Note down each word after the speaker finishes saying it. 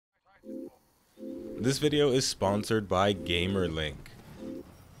This video is sponsored by GamerLink.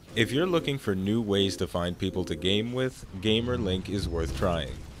 If you're looking for new ways to find people to game with, GamerLink is worth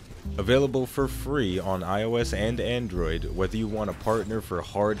trying. Available for free on iOS and Android, whether you want a partner for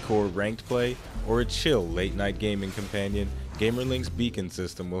hardcore ranked play or a chill late-night gaming companion, GamerLink's beacon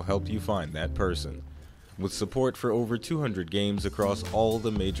system will help you find that person. With support for over 200 games across all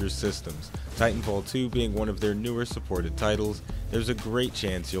the major systems, Titanfall 2 being one of their newer supported titles, there's a great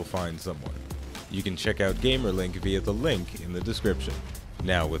chance you'll find someone. You can check out GamerLink via the link in the description.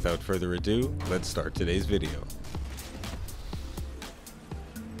 Now, without further ado, let's start today's video.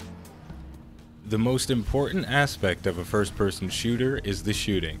 The most important aspect of a first-person shooter is the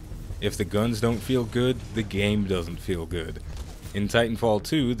shooting. If the guns don't feel good, the game doesn't feel good. In Titanfall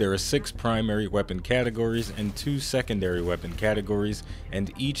 2, there are 6 primary weapon categories and 2 secondary weapon categories,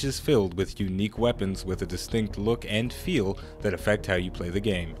 and each is filled with unique weapons with a distinct look and feel that affect how you play the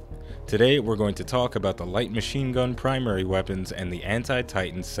game. Today, we're going to talk about the light machine gun primary weapons and the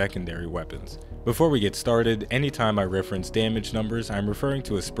anti-Titan secondary weapons. Before we get started, anytime I reference damage numbers, I'm referring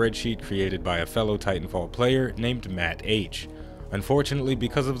to a spreadsheet created by a fellow Titanfall player named Matt H. Unfortunately,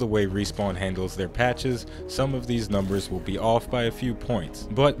 because of the way Respawn handles their patches, some of these numbers will be off by a few points,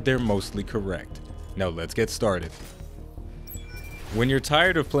 but they're mostly correct. Now let's get started. When you're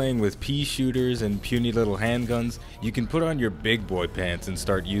tired of playing with pea shooters and puny little handguns, you can put on your big boy pants and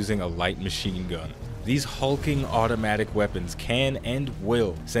start using a light machine gun. These hulking automatic weapons can and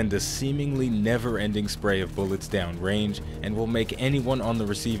will send a seemingly never-ending spray of bullets down range and will make anyone on the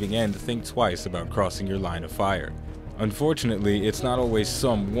receiving end think twice about crossing your line of fire. Unfortunately, it's not always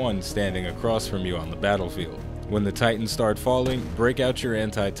someone standing across from you on the battlefield. When the Titans start falling, break out your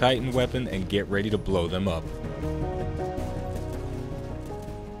anti-Titan weapon and get ready to blow them up.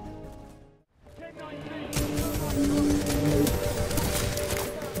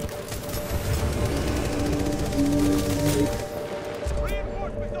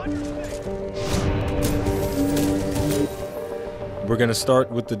 We're gonna start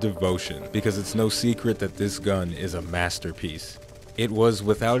with the Devotion, because it's no secret that this gun is a masterpiece. It was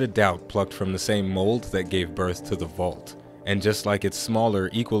without a doubt plucked from the same mold that gave birth to the Vault, and just like its smaller,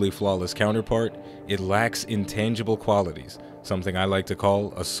 equally flawless counterpart, it lacks intangible qualities, something I like to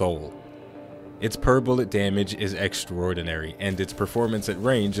call a soul. Its per bullet damage is extraordinary, and its performance at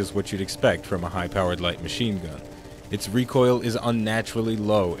range is what you'd expect from a high-powered light machine gun. Its recoil is unnaturally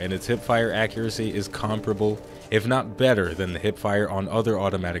low, and its hipfire accuracy is comparable, if not better, than the hipfire on other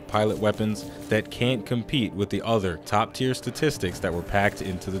automatic pilot weapons that can't compete with the other top-tier statistics that were packed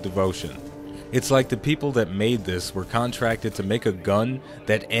into the Devotion. It's like the people that made this were contracted to make a gun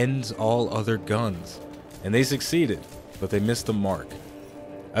that ends all other guns. And they succeeded, but they missed the mark.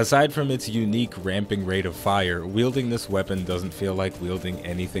 Aside from its unique ramping rate of fire, wielding this weapon doesn't feel like wielding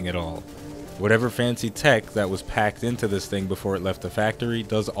anything at all. Whatever fancy tech that was packed into this thing before it left the factory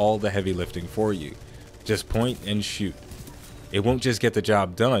does all the heavy lifting for you. Just point and shoot. It won't just get the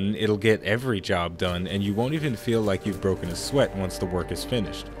job done, it'll get every job done, and you won't even feel like you've broken a sweat once the work is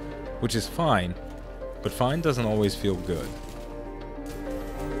finished. Which is fine, but fine doesn't always feel good.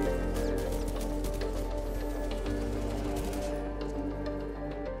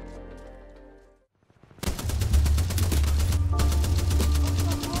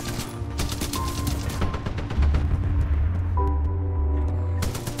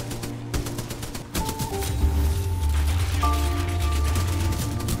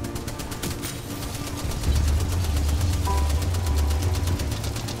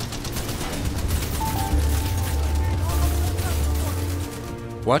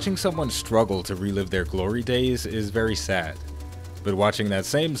 Watching someone struggle to relive their glory days is very sad, but watching that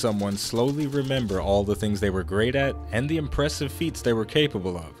same someone slowly remember all the things they were great at and the impressive feats they were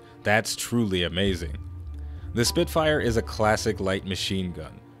capable of, that's truly amazing. The Spitfire is a classic light machine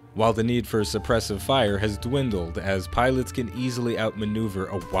gun, while the need for suppressive fire has dwindled as pilots can easily outmaneuver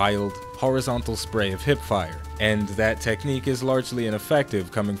a wild, horizontal spray of hipfire, and that technique is largely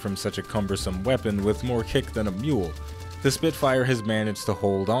ineffective coming from such a cumbersome weapon with more kick than a mule. The Spitfire has managed to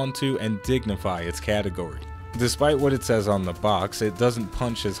hold onto and dignify its category. Despite what it says on the box, it doesn't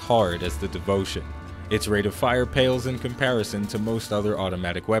punch as hard as the Devotion. Its rate of fire pales in comparison to most other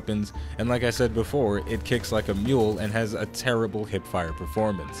automatic weapons, and like I said before, it kicks like a mule and has a terrible hipfire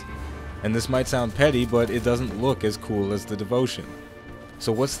performance. And this might sound petty, but it doesn't look as cool as the Devotion.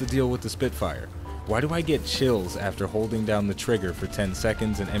 So what's the deal with the Spitfire? Why do I get chills after holding down the trigger for 10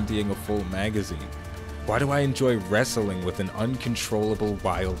 seconds and emptying a full magazine? Why do I enjoy wrestling with an uncontrollable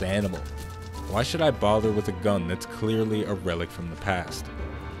wild animal? Why should I bother with a gun that's clearly a relic from the past?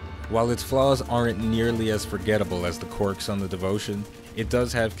 While its flaws aren't nearly as forgettable as the quirks on the Devotion, it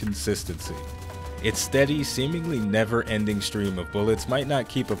does have consistency. Its steady, seemingly never-ending stream of bullets might not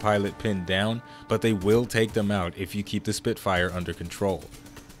keep a pilot pinned down, but they will take them out if you keep the Spitfire under control.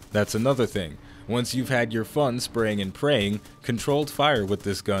 That's another thing. Once you've had your fun spraying and praying, controlled fire with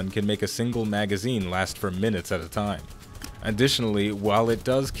this gun can make a single magazine last for minutes at a time. Additionally, while it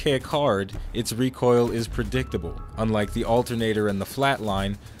does kick hard, its recoil is predictable. Unlike the alternator and the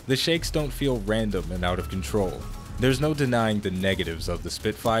flatline, the shakes don't feel random and out of control. There's no denying the negatives of the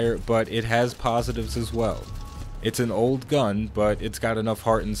Spitfire, but it has positives as well. It's an old gun, but it's got enough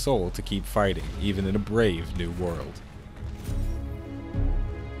heart and soul to keep fighting, even in a brave new world.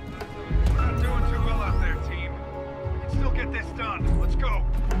 We're not doing too well out there, team. We can still get this done. Let's go.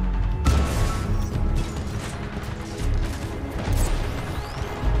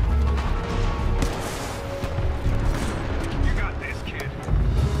 You got this, kid.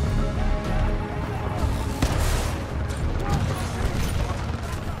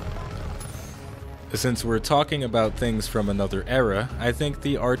 Since we're talking about things from another era, I think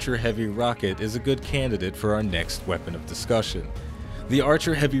the Archer Heavy Rocket is a good candidate for our next weapon of discussion. The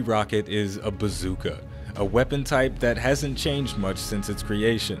Archer Heavy Rocket is a bazooka, a weapon type that hasn't changed much since its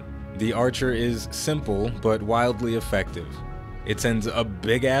creation. The Archer is simple but wildly effective. It sends a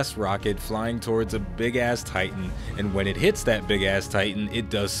big-ass rocket flying towards a big-ass Titan, and when it hits that big-ass Titan, it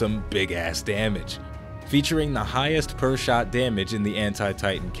does some big-ass damage. Featuring the highest per-shot damage in the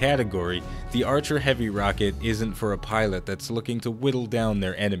anti-Titan category, the Archer Heavy Rocket isn't for a pilot that's looking to whittle down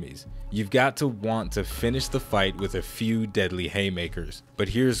their enemies. You've got to want to finish the fight with a few deadly haymakers. But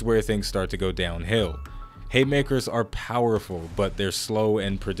here's where things start to go downhill. Haymakers are powerful, but they're slow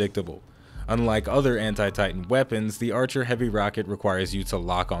and predictable. Unlike other anti-Titan weapons, the Archer Heavy Rocket requires you to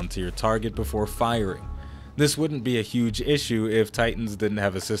lock onto your target before firing. This wouldn't be a huge issue if Titans didn't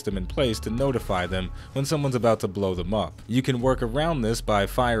have a system in place to notify them when someone's about to blow them up. You can work around this by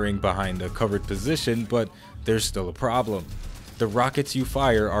firing behind a covered position, but there's still a problem. The rockets you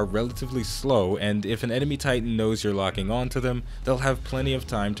fire are relatively slow, and if an enemy Titan knows you're locking onto them, they'll have plenty of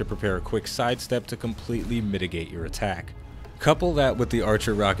time to prepare a quick sidestep to completely mitigate your attack. Couple that with the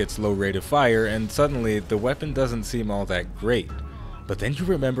Archer rocket's low rate of fire, and suddenly the weapon doesn't seem all that great. But then you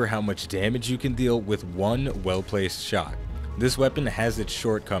remember how much damage you can deal with one well-placed shot. This weapon has its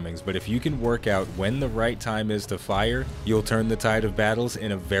shortcomings, but if you can work out when the right time is to fire, you'll turn the tide of battles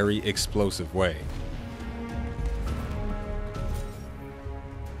in a very explosive way.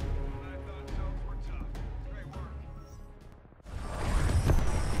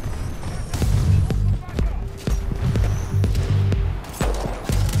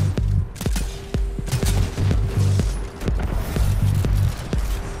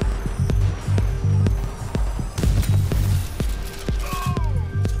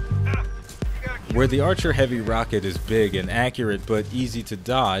 Where the Archer Heavy Rocket is big and accurate but easy to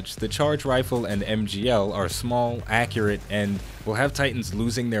dodge, the Charge Rifle and MGL are small, accurate, and will have Titans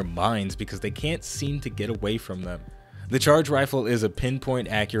losing their minds because they can't seem to get away from them. The Charge Rifle is a pinpoint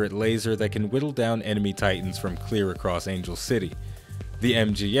accurate laser that can whittle down enemy Titans from clear across Angel City. The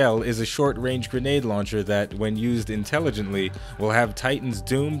MGL is a short-range grenade launcher that, when used intelligently, will have Titans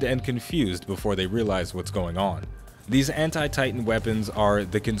doomed and confused before they realize what's going on. These anti-Titan weapons are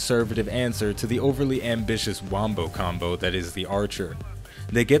the conservative answer to the overly ambitious wombo combo that is the Archer.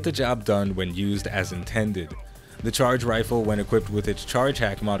 They get the job done when used as intended. The Charge Rifle, when equipped with its Charge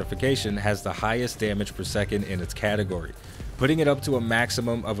Hack modification, has the highest damage per second in its category, putting it up to a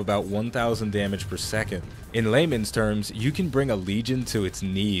maximum of about 1000 damage per second. In layman's terms, you can bring a Legion to its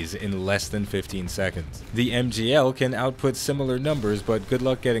knees in less than 15 seconds. The MGL can output similar numbers, but good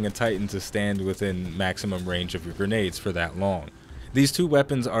luck getting a Titan to stand within maximum range of your grenades for that long. These two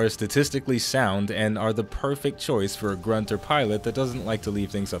weapons are statistically sound and are the perfect choice for a grunt or pilot that doesn't like to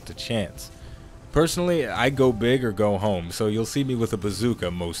leave things up to chance. Personally, I go big or go home, so you'll see me with a bazooka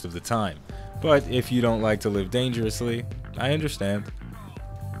most of the time. But if you don't like to live dangerously, I understand.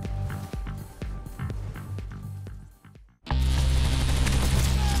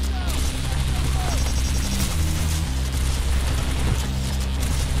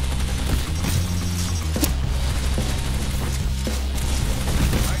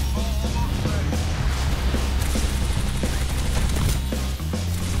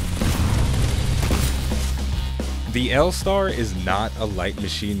 The L-Star is not a light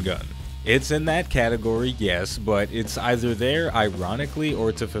machine gun. It's in that category, yes, but it's either there ironically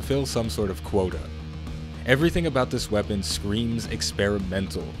or to fulfill some sort of quota. Everything about this weapon screams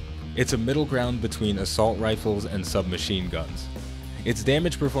experimental. It's a middle ground between assault rifles and submachine guns. Its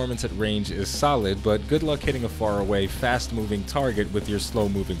damage performance at range is solid, but good luck hitting a far-away, fast-moving target with your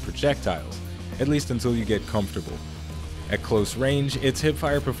slow-moving projectiles, at least until you get comfortable. At close range, its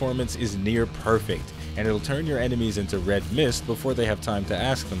hipfire performance is near perfect, and it'll turn your enemies into red mist before they have time to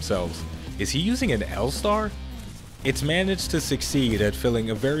ask themselves, is he using an L-Star? It's managed to succeed at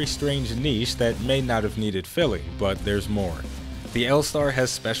filling a very strange niche that may not have needed filling, but there's more. The L-Star has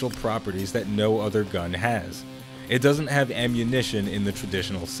special properties that no other gun has. It doesn't have ammunition in the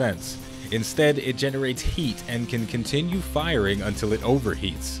traditional sense. Instead, it generates heat and can continue firing until it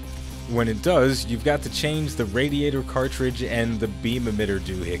overheats. When it does, you've got to change the radiator cartridge and the beam emitter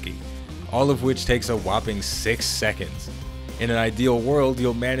doohickey, all of which takes a whopping 6 seconds. In an ideal world,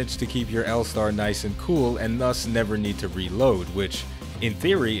 you'll manage to keep your L-Star nice and cool and thus never need to reload, which, in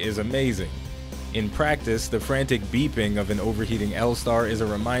theory, is amazing. In practice, the frantic beeping of an overheating L-Star is a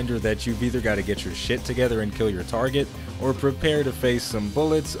reminder that you've either got to get your shit together and kill your target, or prepare to face some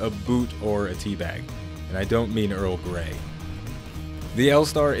bullets, a boot, or a teabag. And I don't mean Earl Grey. The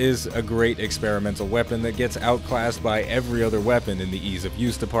L-Star is a great experimental weapon that gets outclassed by every other weapon in the ease of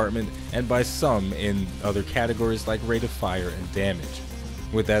use department, and by some in other categories like rate of fire and damage.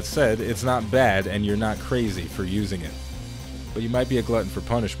 With that said, it's not bad and you're not crazy for using it. But you might be a glutton for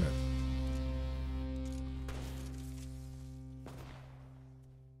punishment.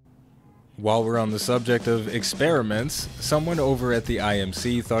 While we're on the subject of experiments, someone over at the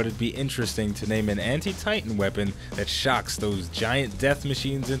IMC thought it'd be interesting to name an anti-Titan weapon that shocks those giant death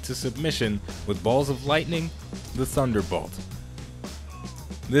machines into submission with balls of lightning, the Thunderbolt.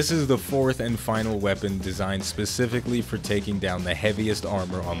 This is the fourth and final weapon designed specifically for taking down the heaviest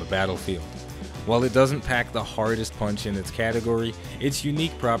armor on the battlefield. While it doesn't pack the hardest punch in its category, its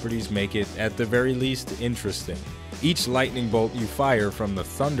unique properties make it, at the very least, interesting. Each lightning bolt you fire from the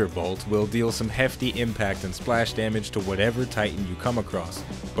Thunderbolt will deal some hefty impact and splash damage to whatever Titan you come across,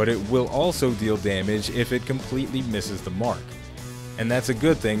 but it will also deal damage if it completely misses the mark. And that's a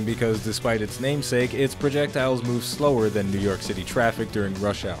good thing because despite its namesake, its projectiles move slower than New York City traffic during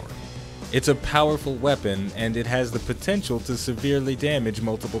rush hour. It's a powerful weapon, and it has the potential to severely damage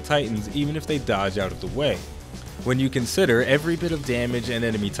multiple Titans even if they dodge out of the way. When you consider every bit of damage an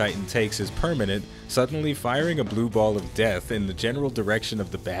enemy Titan takes is permanent, suddenly firing a blue ball of death in the general direction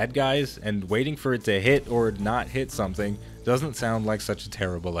of the bad guys and waiting for it to hit or not hit something doesn't sound like such a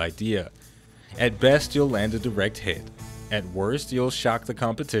terrible idea. At best, you'll land a direct hit. At worst, you'll shock the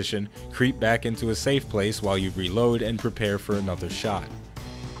competition, creep back into a safe place while you reload and prepare for another shot.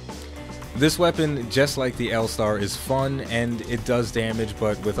 This weapon, just like the L-Star, is fun and it does damage,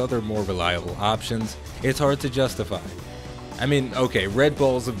 but with other more reliable options, it's hard to justify. I mean, okay, red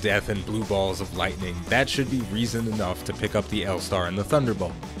balls of death and blue balls of lightning, that should be reason enough to pick up the L-Star and the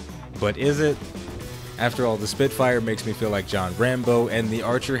Thunderbolt. But is it? After all, the Spitfire makes me feel like John Rambo, and the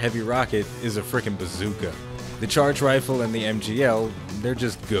Archer Heavy Rocket is a frickin' bazooka. The Charge Rifle and the MGL, they're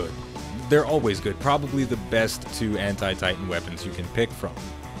just good. They're always good, probably the best two anti-Titan weapons you can pick from.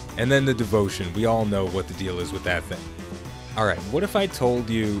 And then the Devotion, we all know what the deal is with that thing. Alright, what if I told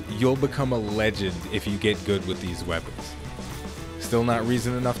you you'll become a legend if you get good with these weapons? Still not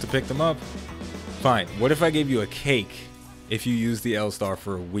reason enough to pick them up? Fine, what if I gave you a cake if you use the L-Star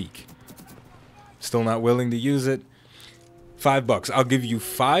for a week? Still not willing to use it? $5. I'll give you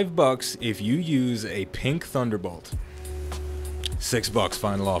 $5 if you use a pink Thunderbolt. $6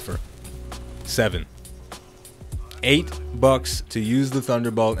 final offer. 7. $8 to use the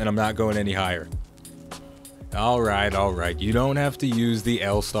Thunderbolt, and I'm not going any higher. Alright, you don't have to use the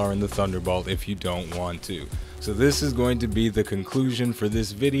L-Star and the Thunderbolt if you don't want to. So this is going to be the conclusion for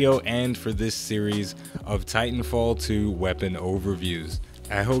this video and for this series of Titanfall 2 weapon overviews.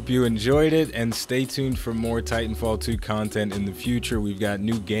 I hope you enjoyed it, and stay tuned for more Titanfall 2 content in the future. We've got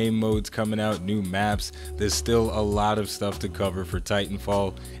new game modes coming out, new maps. There's still a lot of stuff to cover for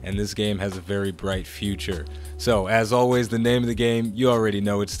Titanfall, and this game has a very bright future. So, as always, the name of the game, you already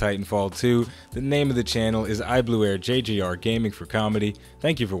know it's Titanfall 2. The name of the channel is iBluairJgR Gaming for Comedy.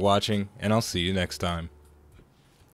 Thank you for watching, and I'll see you next time.